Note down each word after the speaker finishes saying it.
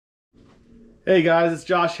Hey guys, it's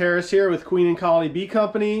Josh Harris here with Queen and Colony Bee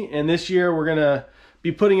Company, and this year we're gonna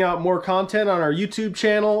be putting out more content on our YouTube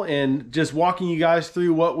channel and just walking you guys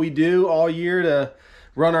through what we do all year to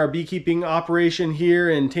run our beekeeping operation here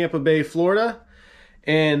in Tampa Bay, Florida.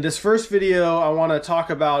 And this first video I want to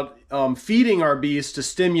talk about feeding our bees to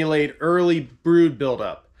stimulate early brood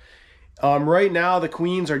buildup. Right now the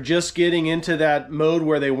queens are just getting into that mode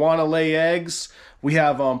where they want to lay eggs. We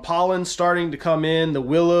have pollen starting to come in, the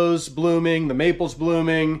willows blooming, the maples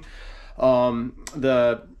blooming,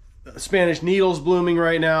 the Spanish needles blooming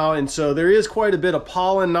right now. And so there is quite a bit of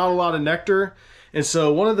pollen, not a lot of nectar. And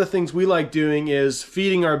so one of the things we like doing is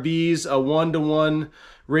feeding our bees a 1-to-1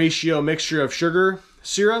 ratio mixture of sugar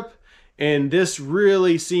syrup. And this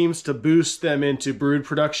really seems to boost them into brood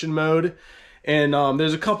production mode. And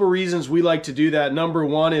there's a couple reasons we like to do that. Number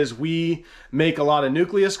one is we make a lot of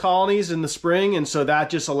nucleus colonies in the spring, and so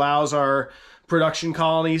that just allows our production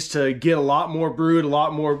colonies to get a lot more brood, a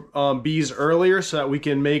lot more bees earlier, so that we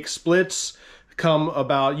can make splits come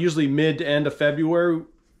about usually mid to end of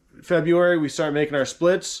February. We start making our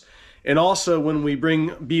splits. And also when we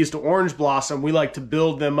bring bees to orange blossom, we like to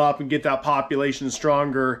build them up and get that population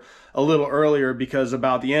stronger a little earlier, because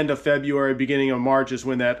about the end of February, beginning of March is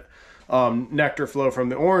when that nectar flow from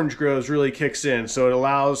the orange groves really kicks in. So it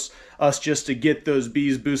allows us just to get those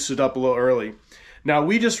bees boosted up a little early. Now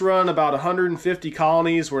we just run about 150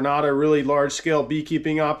 colonies. We're not a really large scale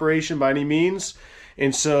beekeeping operation by any means.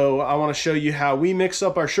 And so I want to show you how we mix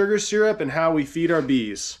up our sugar syrup and how we feed our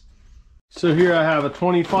bees. So here I have a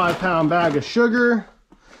 25-pound bag of sugar,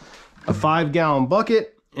 a 5-gallon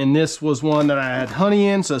bucket, and this was one that I had honey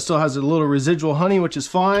in, so it still has a little residual honey, which is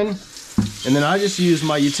fine. And then I just use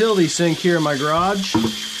my utility sink here in my garage.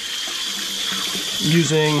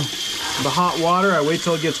 Using the hot water, I wait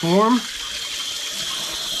till it gets warm.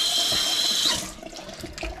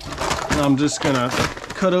 And I'm just gonna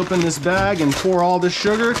cut open this bag and pour all this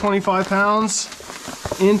sugar, 25 pounds,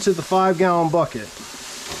 into the 5-gallon bucket.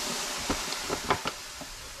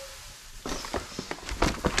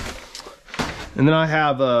 And then I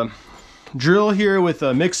have a drill here with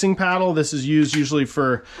a mixing paddle. This is used usually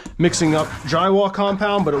for mixing up drywall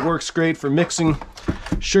compound, but it works great for mixing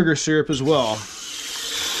sugar syrup as well.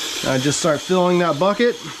 I just start filling that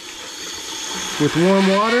bucket with warm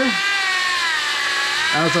water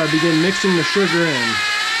as I begin mixing the sugar in.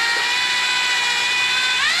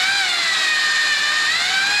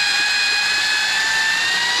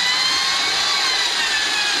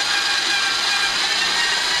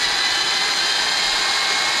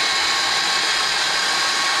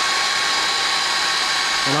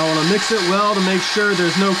 And I want to mix it well to make sure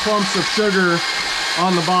there's no clumps of sugar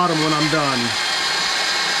on the bottom when I'm done.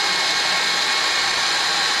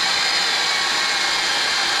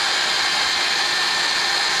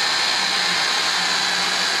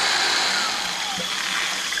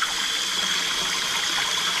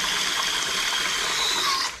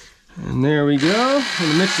 And there we go. I'm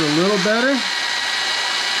going to mix it a little better.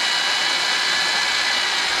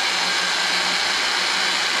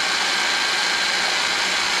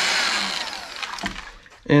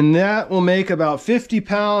 And that will make about 50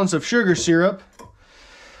 pounds of sugar syrup.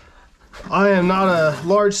 I am not a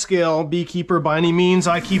large-scale beekeeper by any means.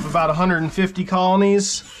 I keep about 150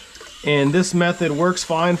 colonies, and this method works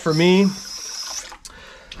fine for me.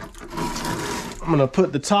 I'm gonna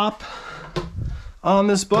put the top on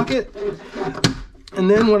this bucket, and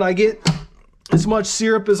then when I get as much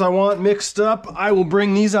syrup as I want mixed up, I will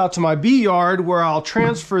bring these out to my bee yard, where I'll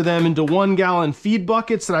transfer them into 1-gallon feed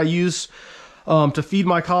buckets that I use to feed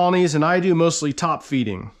my colonies, and I do mostly top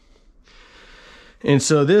feeding. And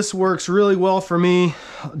so this works really well for me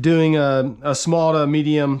doing a small to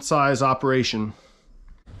medium size operation.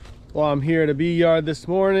 Well, I'm here at a bee yard this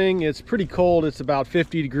morning. It's pretty cold. It's about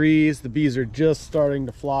 50 degrees. The bees are just starting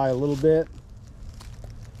to fly a little bit.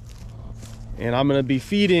 And I'm going to be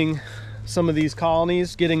feeding some of these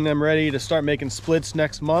colonies, getting them ready to start making splits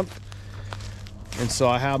next month. And so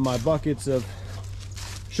I have my buckets of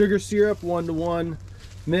sugar syrup, 1-to-1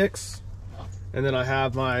 mix, and then I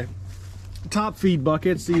have my top feed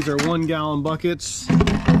buckets. These are 1-gallon buckets.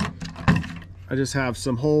 I just have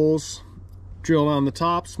some holes drilled on the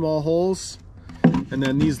top, small holes, and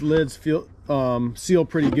then these lids seal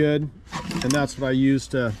pretty good, and that's what I use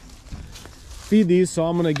to feed these. So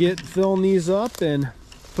I'm gonna get filling these up and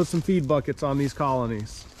put some feed buckets on these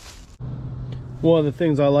colonies. One of the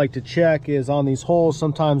things I like to check is on these holes,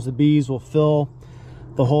 sometimes the bees will fill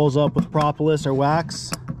the holes up with propolis or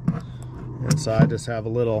wax, and so I just have a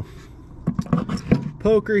little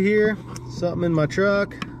poker here, something in my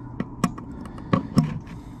truck.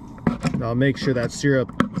 I'll make sure that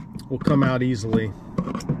syrup will come out easily.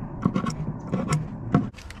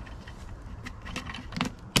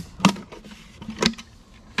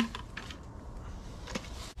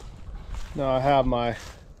 Now I have my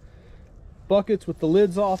buckets with the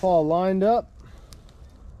lids off all lined up.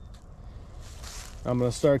 I'm going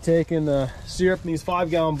to start taking the syrup in these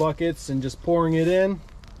 5-gallon buckets and just pouring it in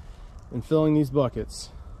and filling these buckets.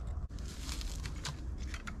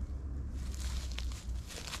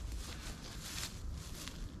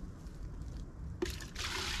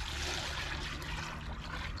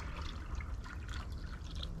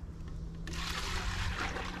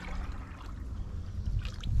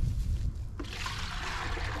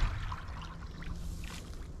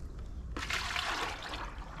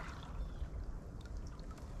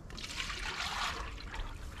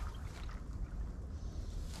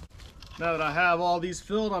 Now that I have all these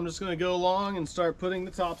filled, I'm just going to go along and start putting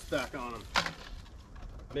the tops back on them,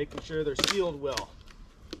 making sure they're sealed well.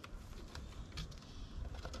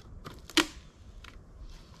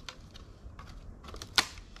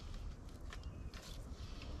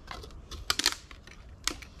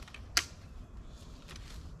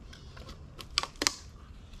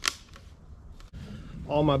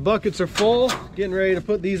 All my buckets are full, getting ready to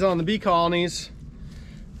put these on the bee colonies.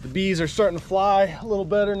 The bees are starting to fly a little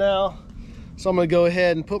better now. So I'm going to go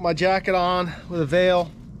ahead and put my jacket on with a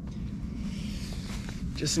veil,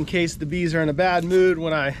 just in case the bees are in a bad mood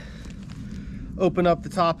when I open up the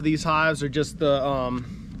top of these hives, or just the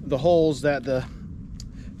holes that the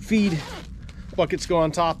feed buckets go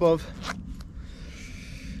on top of.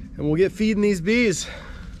 And we'll get feeding these bees.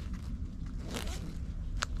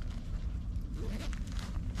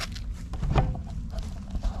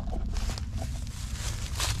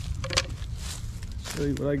 Show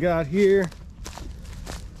you what I got here.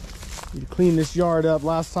 Need to clean this yard up.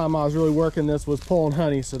 Last time I was really working this was pulling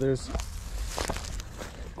honey, so there's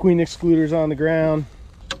queen excluders on the ground.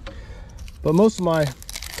 But most of my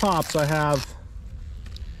tops, I have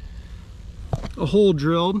a hole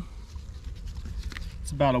drilled.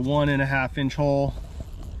 It's about a 1.5 inch hole.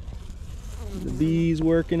 The bees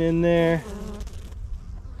working in there.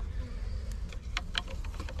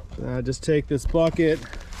 Then I just take this bucket,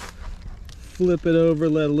 flip it over,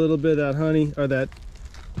 let a little bit of that honey or that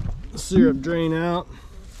syrup drain out,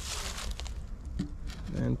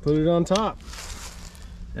 and put it on top.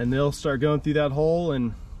 And they'll start going through that hole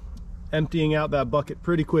and emptying out that bucket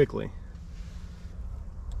pretty quickly.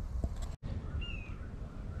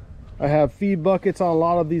 I have feed buckets on a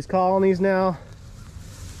lot of these colonies now.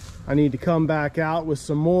 I need to come back out with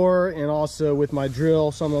some more, and also with my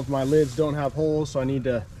drill, some of my lids don't have holes, so I need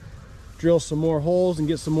to drill some more holes and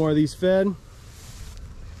get some more of these fed.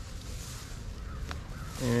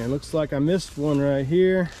 And it looks like I missed one right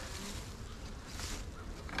here.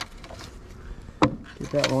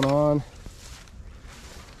 Get that one on.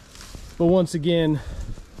 But once again,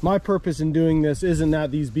 my purpose in doing this isn't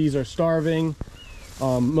that these bees are starving.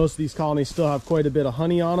 Most of these colonies still have quite a bit of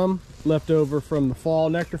honey on them, left over from the fall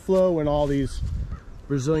nectar flow when all these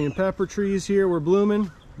Brazilian pepper trees here were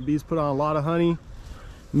blooming. The bees put on a lot of honey,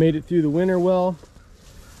 made it through the winter well.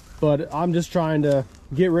 But I'm just trying to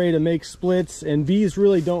get ready to make splits, and bees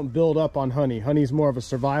really don't build up on honey. Honey's more of a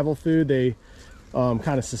survival food. They kind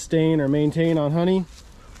of sustain or maintain on honey,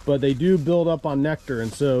 but they do build up on nectar.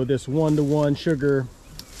 And so this 1-to-1 sugar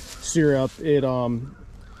syrup, it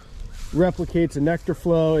replicates a nectar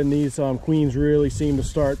flow, and these queens really seem to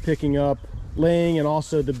start picking up laying, and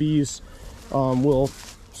also the bees will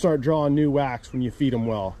start drawing new wax when you feed them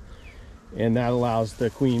well. And that allows the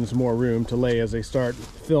queens more room to lay as they start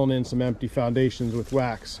filling in some empty foundations with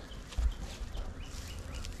wax.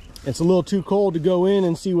 It's a little too cold to go in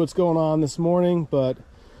and see what's going on this morning, but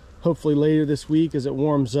hopefully later this week, as it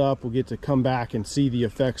warms up, we'll get to come back and see the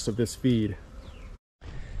effects of this feed.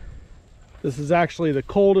 This is actually the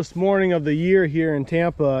coldest morning of the year here in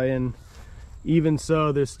Tampa, and even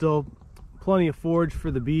so, there's still plenty of forage for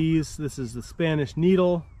the bees. This is the Spanish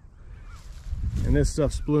needle. And this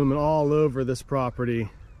stuff's blooming all over this property.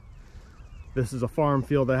 This is a farm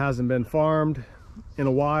field that hasn't been farmed in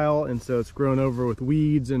a while, and so it's grown over with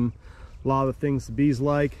weeds and a lot of the things the bees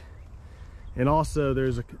like. And also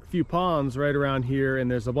there's a few ponds right around here, and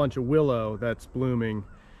there's a bunch of willow that's blooming,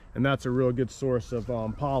 and that's a real good source of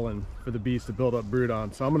pollen for the bees to build up brood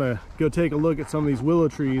on. So I'm gonna go take a look at some of these willow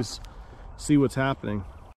trees, see what's happening.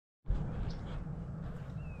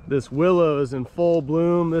 This willow is in full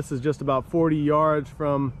bloom. This is just about 40 yards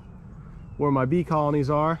from where my bee colonies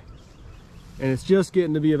are. And it's just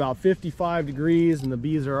getting to be about 55 degrees, and the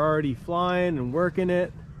bees are already flying and working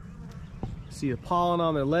it. See the pollen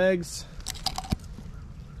on their legs.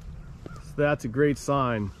 So that's a great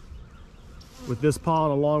sign. with this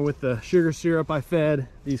pollen along with the sugar syrup I fed,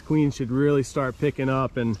 these queens should really start picking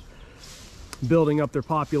up and building up their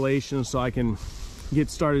population, so I can get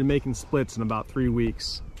started making splits in about 3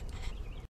 weeks.